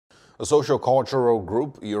The socio-cultural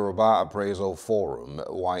group Yoruba Appraisal Forum,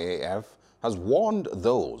 YAF, has warned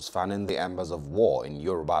those fanning the embers of war in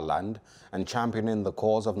Yorubaland and championing the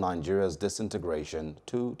cause of Nigeria's disintegration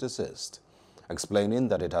to desist, explaining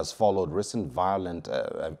that it has followed recent violent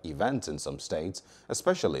events in some states,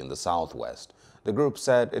 especially in the southwest. The group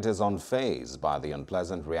said it is unfazed by the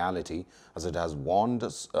unpleasant reality as it has warned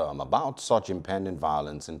about such impending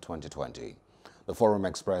violence in 2020. The forum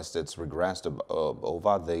expressed its regret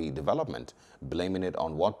over the development, blaming it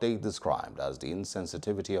on what they described as the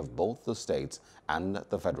insensitivity of both the states and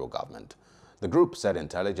the federal government. The group said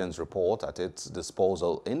intelligence report at its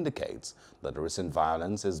disposal indicates that the recent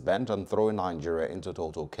violence is bent on throwing Nigeria into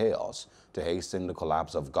total chaos to hasten the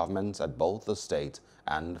collapse of governments at both the state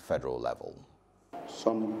and federal level.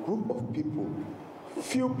 Some group of people,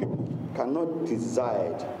 few people, cannot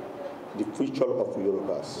decide the future of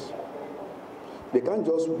Yorubas. They can't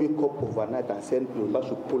just wake up overnight and say Yoruba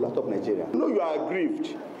should pull out of Nigeria. You know you are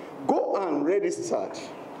aggrieved. Go and register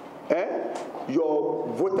your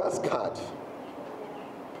voter's card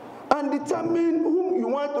and determine whom you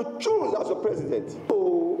want to choose as your president.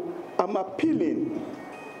 So I'm appealing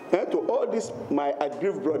to all these my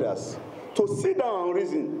aggrieved brothers to sit down and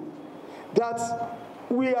reason that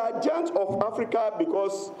we are giants of Africa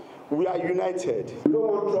because we are united. We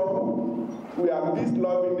don't want trouble. We are a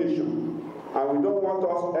peace-loving nation. And we don't want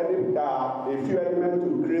us a few elements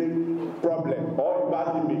to create problem or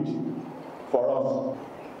bad image for us.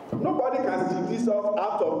 Nobody can seize us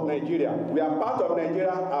out of Nigeria. We are part of Nigeria.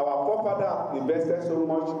 Our forefather invested so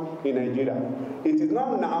much in Nigeria. It is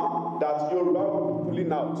not now that Yoruba will be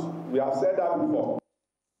pulling out. We have said that before.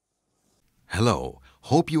 Hello,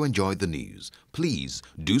 hope you enjoyed the news. Please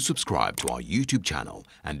do subscribe to our YouTube channel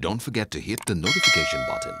and don't forget to hit the notification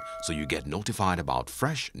button so you get notified about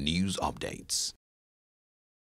fresh news updates.